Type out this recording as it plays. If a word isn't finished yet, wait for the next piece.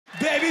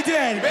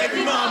daddy,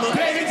 baby mama,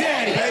 baby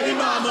daddy, baby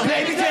mama,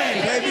 baby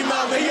daddy, baby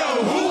mama.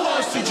 Yo, who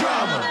wants the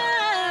drama?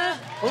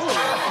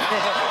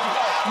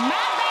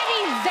 My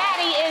baby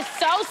daddy is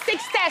so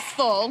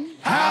successful.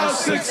 How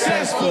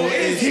successful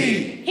is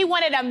he? He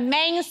one of the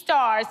main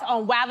stars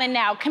on Wild 'N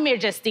Out. Come here,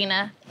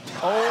 Justina.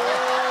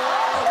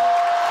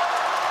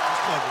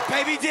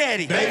 Baby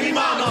daddy, baby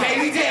mama,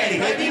 baby daddy,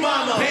 baby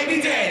mama,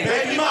 baby daddy,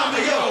 baby mama.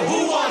 Yo,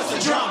 who wants the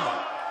drama?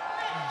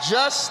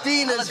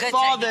 Justina's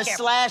father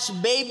slash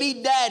baby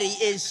daddy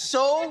is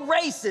so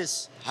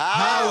racist.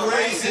 How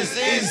racist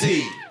is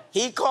he?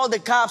 He called the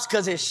cops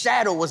because his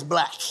shadow was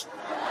black.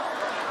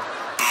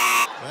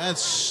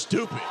 That's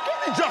stupid.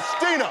 Give me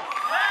Justina.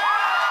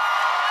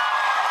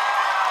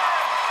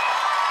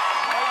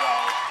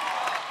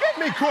 Get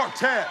me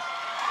Cortez.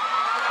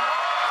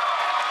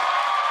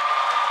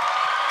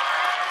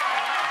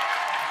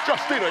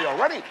 Justina, you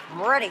ready?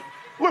 I'm ready.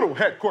 Little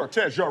head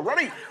Cortez, you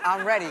ready?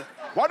 I'm ready.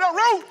 Why not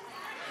root?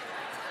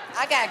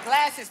 I got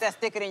glasses that's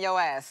thicker than your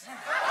ass.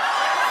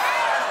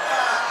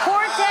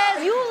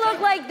 Cortez, you look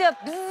like the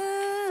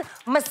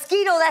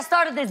mosquito that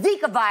started the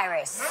Zika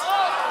virus.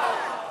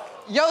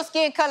 Your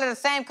skin color the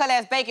same color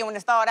as bacon when it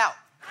started out.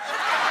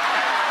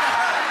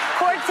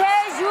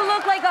 Cortez, you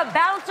look like a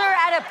bouncer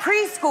at a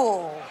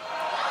preschool.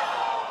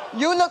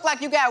 You look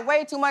like you got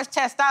way too much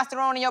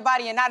testosterone in your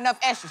body and not enough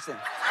estrogen.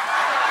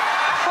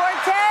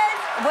 Cortez,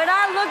 when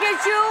I look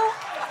at you,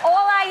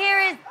 all I hear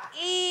is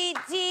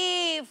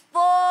E.T.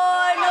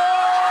 Forno.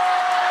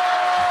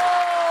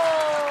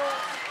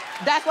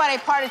 That's why they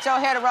parted your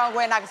hair the wrong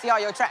way and I can see all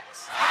your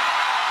tracks.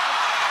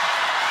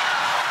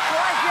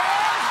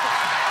 Cortez!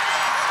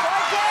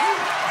 Cortez!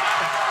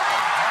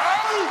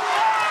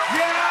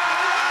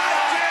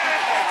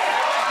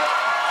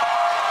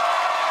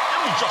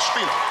 Give me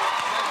Justina.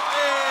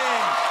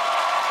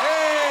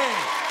 Hey!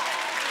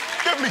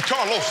 Give me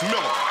Carlos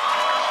Miller.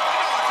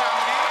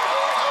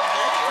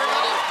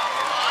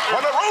 Why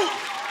not root?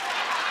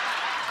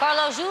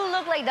 Carlos, you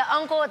look like the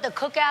uncle at the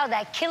cookout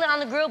that kill it on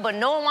the grill, but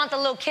no one wants the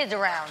little kids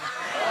around.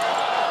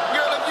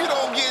 Girl, if you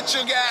don't get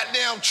your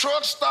goddamn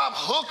truck stop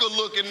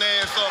hooker-looking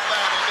ass up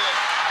out of there.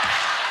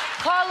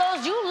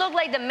 Carlos, you look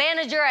like the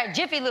manager at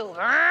Jiffy Lube.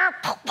 Not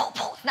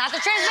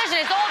the transmission,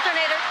 it's the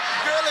alternator.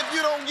 Girl, if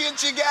you don't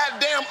get your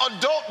goddamn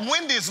adult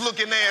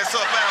Wendy's-looking ass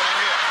up out of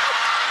here.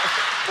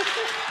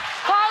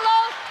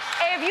 Carlos,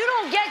 if you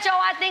don't get yo,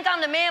 I think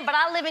I'm the man, but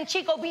I live in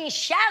Chico Bean's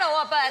shadow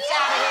up out of here.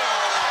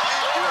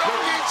 If you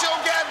don't get your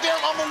goddamn,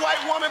 I'm a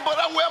white woman, but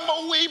I wear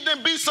more weave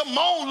than be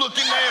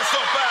Simone-looking ass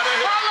up out of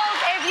here.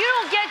 Carlos, if you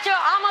don't get your,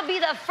 I'm gonna be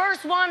the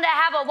first one to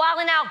have a Wild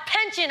 'N Out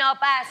pension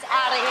up ass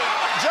out of here.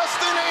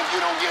 Justina, if you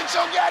don't get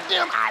your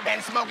goddamn, I've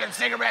been smoking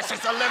cigarettes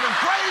since 11th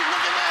grade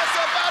looking ass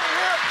up out of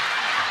here.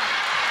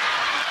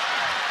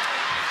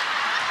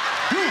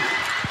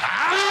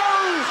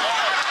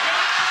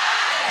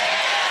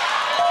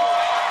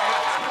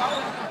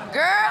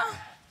 Girl,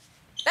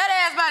 that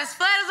ass about as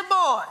flat as a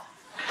board.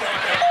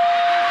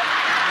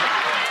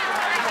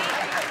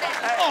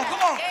 Oh,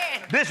 come on.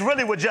 This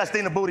really what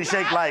Justina booty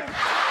shake like.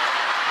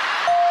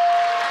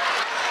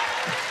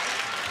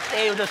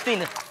 Hey,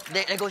 Justina,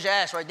 there goes your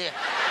ass right there.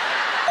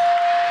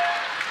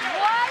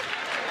 What?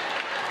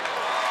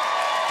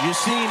 Your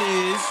scene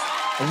is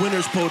a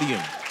winner's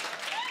podium.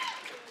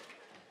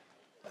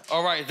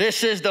 All right,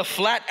 this is the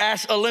Flat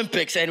Ass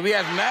Olympics, and we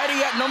have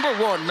Maddie at number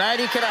 1.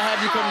 Maddie, can I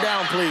have you come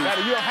down, please?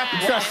 Maddie, you don't have to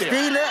walk there.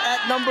 Justina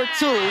at number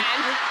 2.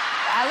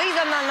 At least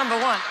I'm not number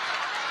 1.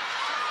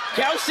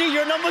 Kelsey,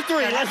 you're number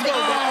 3. Let's go.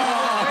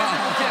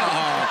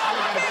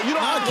 You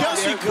don't have to walk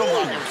Kelsey, there. come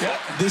on.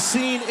 The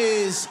scene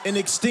is an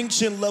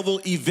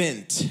extinction-level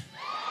event.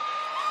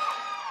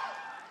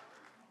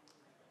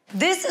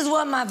 This is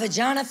what my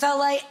vagina felt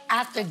like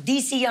after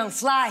DC Young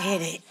Fly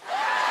hit it.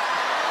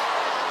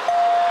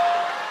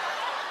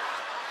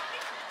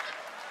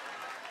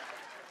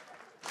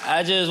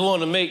 I just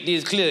want to make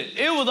this clear.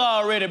 It was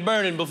already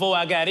burning before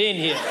I got in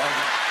here.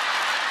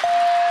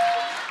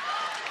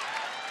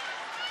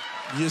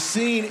 Your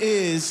scene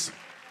is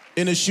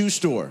in a shoe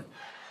store.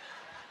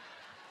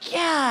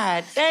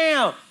 God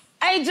damn.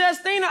 Hey,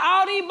 Justina,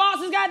 all these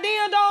boxes got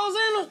dildos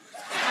in them?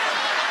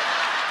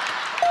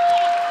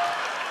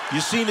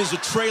 Your scene is a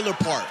trailer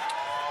park.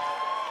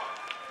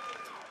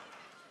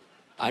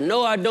 I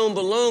know I don't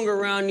belong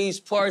around these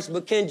parts,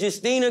 but can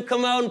Justina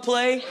come out and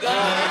play?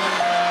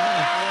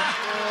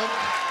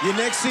 Your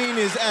next scene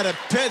is at a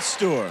pet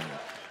store.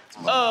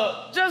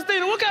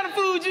 Justina, what kind of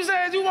food you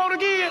said you want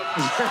again?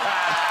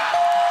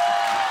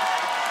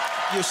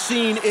 Your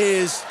scene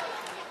is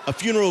a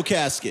funeral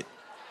casket.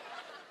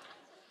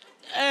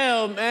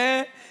 Damn,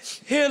 man.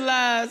 Here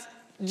lies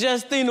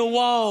Justina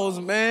Walls,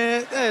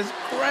 man. That's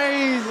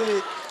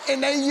crazy.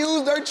 And they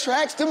use their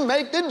tracks to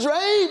make the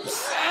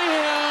drapes.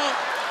 Damn.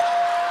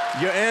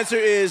 Your answer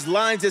is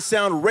lines that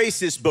sound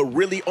racist but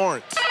really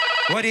aren't.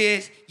 What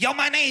is? Yo,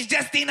 my name's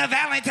Justina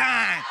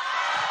Valentine.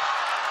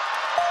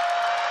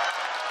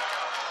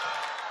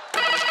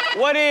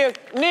 What if,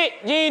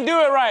 Nick, you ain't do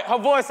it right. Her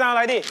voice sound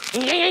like this.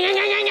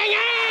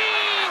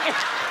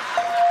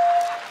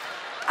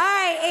 All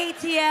right,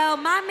 ATL.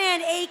 My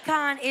man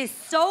Akon is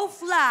so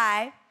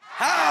fly.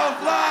 How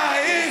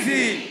fly is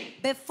he?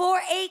 Before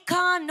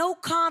Akon, no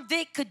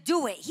convict could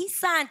do it. He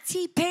signed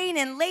T-Pain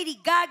and Lady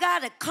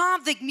Gaga to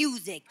convict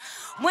music.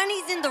 When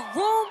he's in the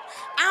room,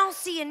 I don't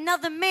see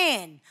another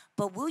man.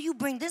 But will you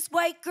bring this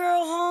white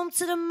girl home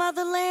to the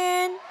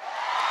motherland?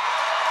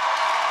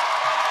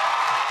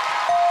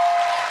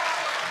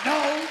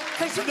 No.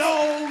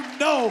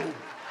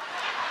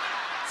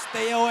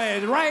 Stay your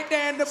ass right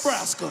there in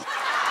Nebraska.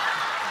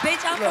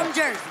 Bitch, I'm from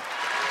Jersey.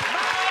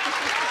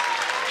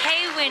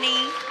 Hey,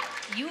 Winnie.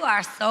 You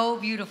are so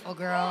beautiful,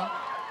 girl.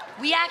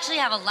 We actually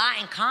have a lot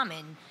in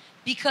common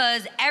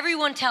because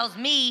everyone tells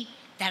me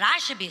that I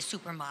should be a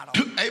supermodel.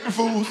 April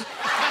Fools.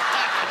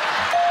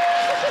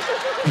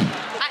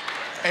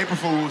 April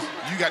Fools,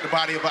 you got the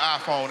body of an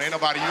iPhone. Ain't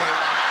nobody, you ain't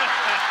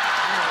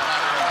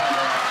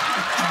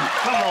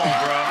Come on,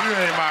 bro. You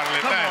ain't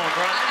modeling that.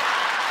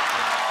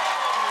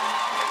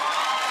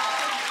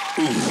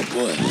 Come on, bro. Ooh,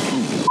 boy.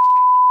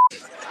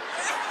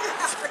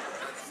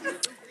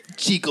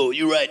 Chico,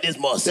 you right, this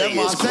Marseille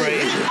is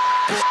crazy.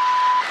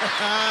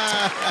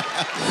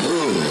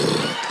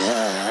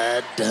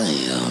 God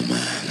damn,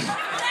 man.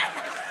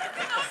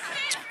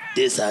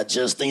 This how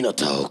Justina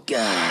talk.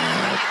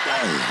 God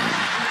damn.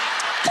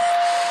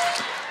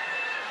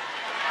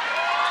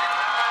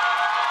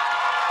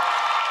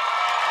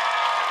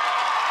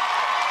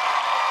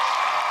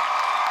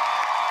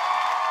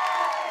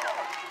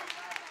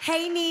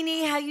 Hey,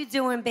 Nene, how you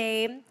doing,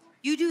 babe?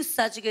 You do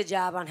such a good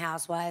job on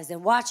Housewives,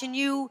 and watching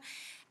you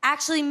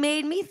actually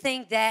made me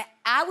think that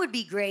I would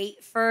be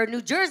great for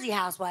New Jersey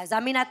Housewives. I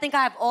mean, I think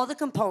I have all the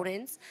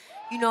components.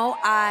 You know,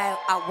 I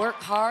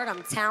work hard,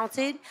 I'm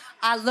talented,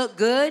 I look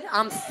good,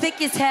 I'm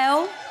thick as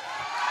hell.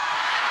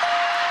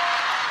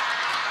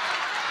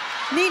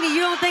 Nene,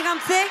 you don't think I'm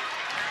thick?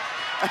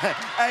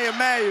 Hey,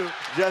 Emmanuel,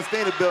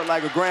 Justina built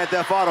like a Grand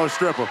Theft Auto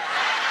stripper.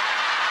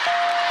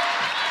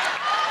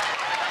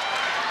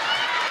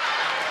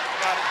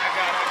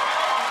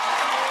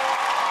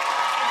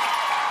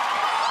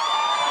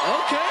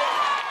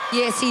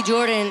 Yeah, see,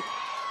 Jordan,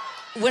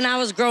 when I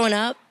was growing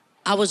up,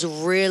 I was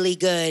really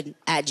good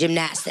at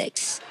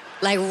gymnastics.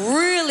 Like,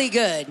 really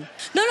good.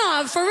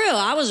 No, for real,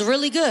 I was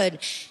really good.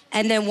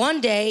 And then one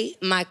day,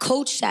 my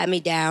coach sat me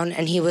down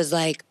and he was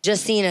like,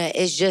 Justina,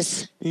 it's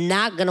just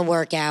not gonna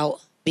work out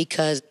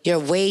because you're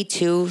way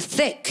too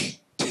thick.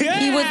 Yeah.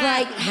 He was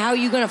like, how are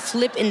you gonna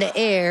flip in the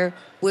air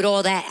with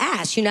all that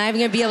ass? You're not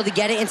even gonna be able to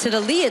get it into the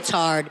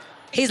leotard.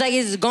 He's like,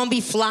 it's gonna be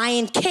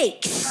flying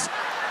cakes.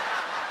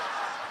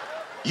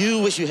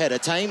 You wish you had a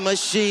time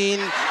machine.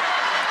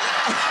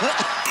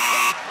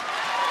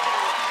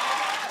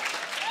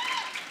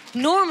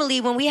 Normally,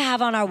 when we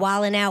have on our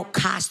wildin' out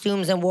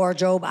costumes and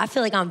wardrobe, I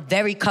feel like I'm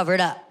very covered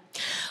up.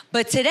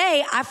 But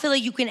today, I feel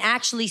like you can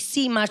actually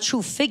see my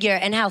true figure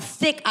and how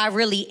thick I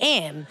really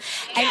am.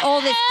 And all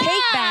this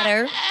cake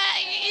batter.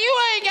 You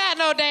ain't got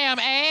no damn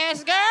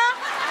ass, girl.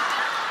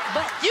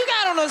 But you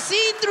got on a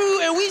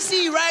see-through and we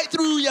see right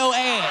through your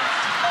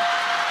ass.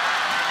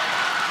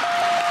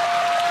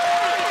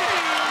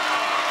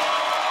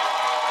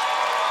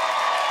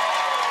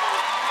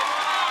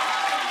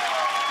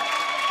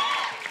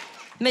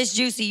 Miss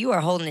Juicy, you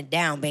are holding it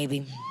down,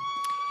 baby.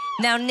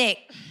 Now,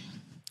 Nick,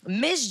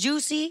 Miss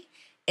Juicy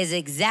is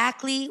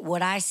exactly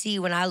what I see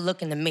when I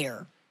look in the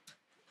mirror.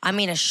 I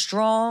mean, a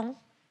strong,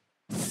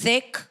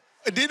 thick.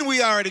 Didn't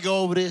we already go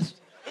over this?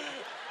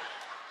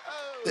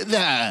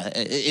 Nah,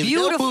 if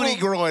your booty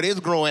growing, it's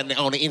growing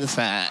on the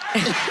inside.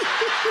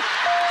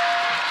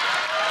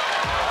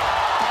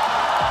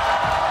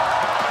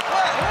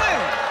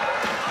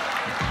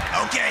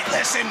 Okay,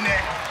 listen,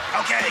 Nick.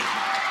 Okay.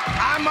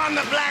 I'm on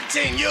the black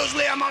team.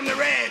 Usually I'm on the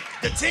red.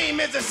 The team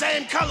is the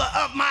same color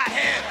of my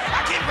head.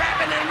 I keep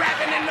rapping and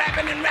rapping and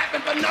rapping and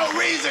rapping for no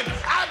reason.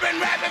 I've been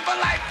rapping for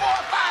like 4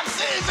 or 5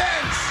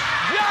 seasons.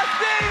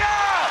 Justina!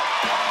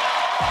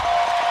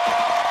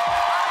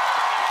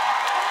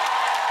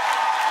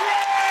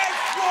 Yes,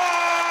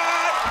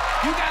 what?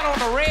 You got on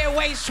the red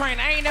waist train.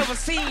 I ain't never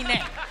seen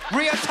that.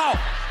 Real talk.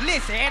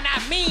 Listen, and I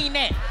mean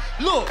that.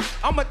 Look,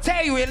 I'ma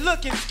tell you, it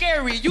looking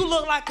scary. You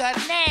look like a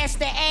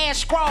nasty ass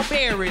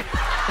strawberry.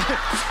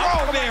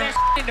 Strawberry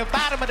in the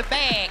bottom of the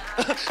bag.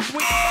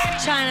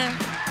 China,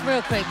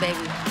 real quick,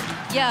 baby.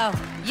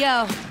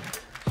 Yo.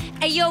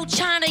 Hey, yo,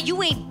 China,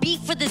 you ain't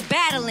beat for this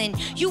battling.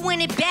 You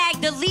went and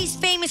bagged the least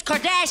famous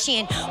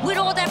Kardashian. With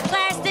all that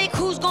plastic,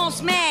 who's gonna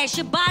smash?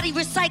 Your body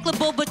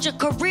recyclable, but your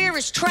career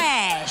is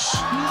trash.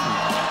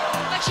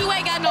 But you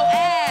ain't got no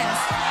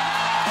ass.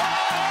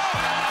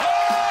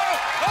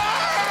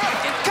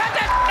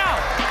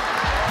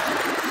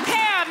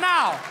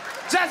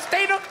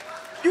 Justina,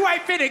 you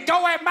ain't finna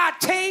go at my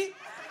team.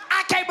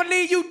 I can't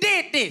believe you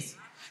did this.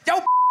 Yo,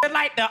 is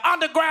like the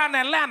underground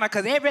Atlanta,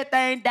 cause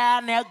everything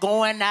down there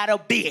going out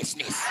of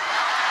business.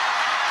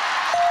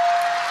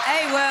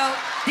 Hey, well,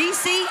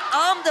 DC,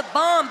 I'm the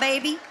bomb,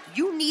 baby.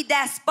 You need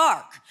that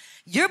spark.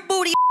 Your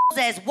booty is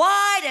as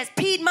wide as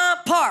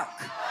Piedmont Park.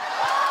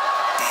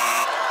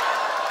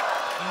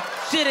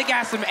 Should've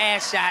got some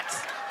ass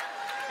shots.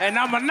 And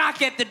I'ma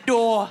knock at the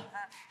door.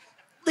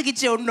 Look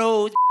at your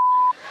nose.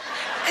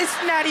 It's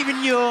not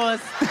even yours.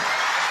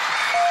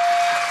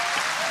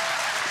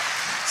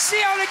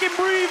 She only can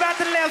breathe out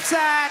the left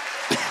side.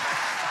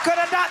 Cause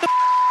I knocked the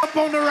up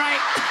on the right.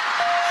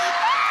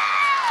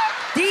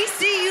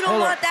 DC, you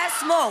don't want that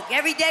smoke.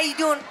 Every day you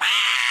doing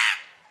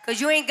cause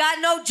you ain't got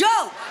no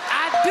joke.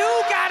 I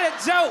do got a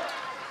joke.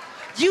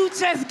 You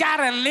just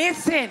gotta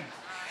listen.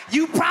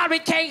 You probably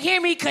can't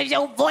hear me cause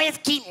your voice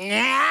keep... Let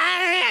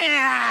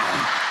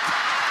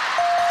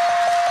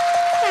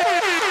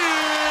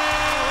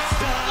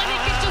me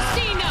get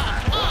Justina.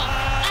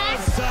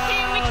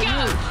 Here we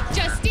go.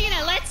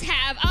 Justina, let's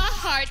have a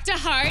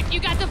heart-to-heart. You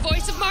got the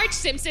voice of Marge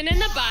Simpson and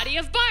the body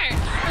of Bart. We in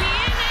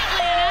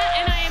Atlanta,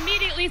 and I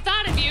immediately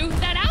thought of you.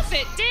 That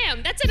outfit,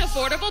 damn, that's an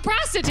affordable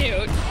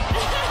prostitute.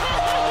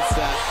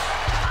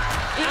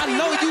 I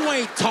know you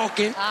ain't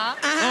talking.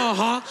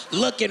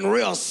 Looking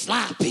real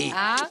sloppy.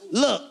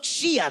 Look,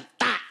 she a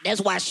thought.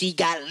 That's why she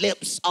got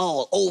lips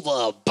all over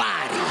her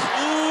body.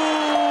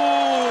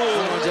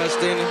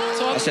 Justina.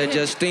 I said,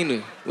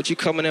 Justina, what you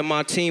coming in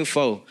my team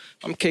for?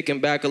 I'm kicking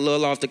back a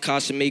little off the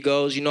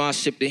Casamigos. You know I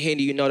sip the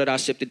Henny, you know that I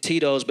sip the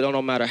Tito's, but it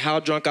don't matter how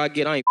drunk I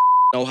get, I ain't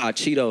no hot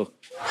Cheeto.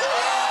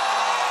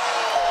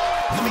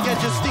 Let me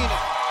get Justina.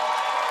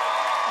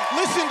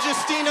 Listen,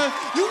 Justina,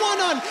 you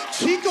went on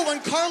Chico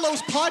and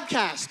Carlos'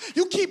 podcast.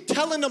 You keep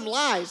telling them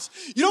lies.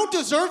 You don't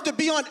deserve to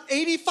be on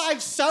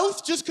 85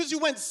 South just because you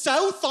went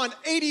south on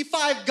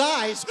 85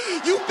 guys.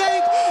 You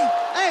banged,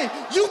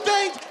 you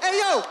banged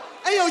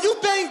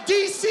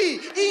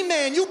DC.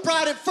 E-Man, you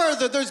brought it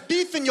further. There's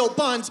beef in your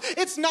buns.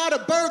 It's not a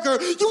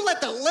burger. You let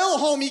the lil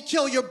homie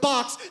kill your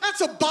box. That's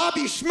a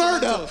Bobby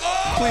Shmurda.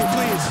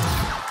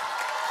 Please.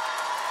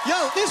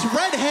 Yo, this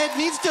redhead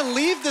needs to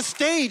leave the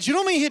stage. You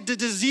know how many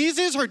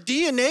diseases her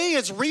DNA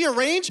is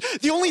rearranged?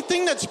 The only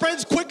thing that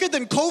spreads quicker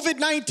than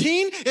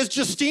COVID-19 is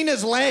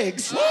Justina's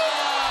legs.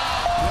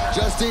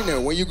 Justina,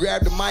 when you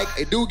grab the mic,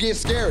 it do get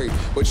scary,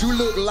 but you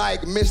look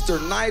like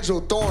Mr. Nigel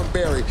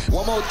Thornberry.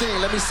 One more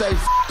thing, let me say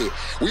it.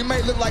 We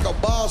may look like a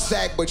ball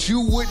sack, but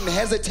you wouldn't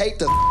hesitate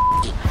to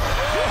it.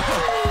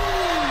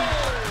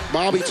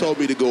 Bobby told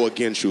me to go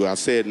against you. I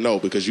said no,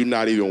 because you're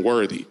not even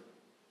worthy.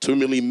 Too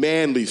many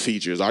manly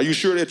features. Are you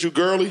sure that you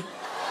girly?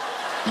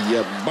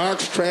 Your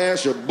box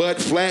trash, your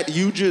butt flat,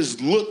 you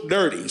just look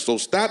dirty. So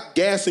stop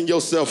gassing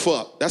yourself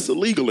up. That's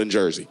illegal in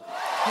Jersey.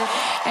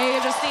 Hey,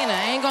 Justina,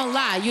 I ain't gonna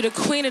lie, you the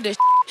queen of this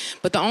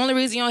but the only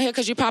reason you're on here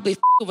because you probably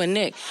with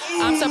Nick.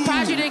 I'm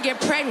surprised you didn't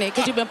get pregnant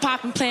because you've been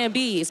popping Plan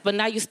Bs, but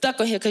now you stuck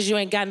on here because you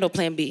ain't got no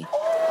Plan B.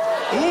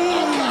 Ooh.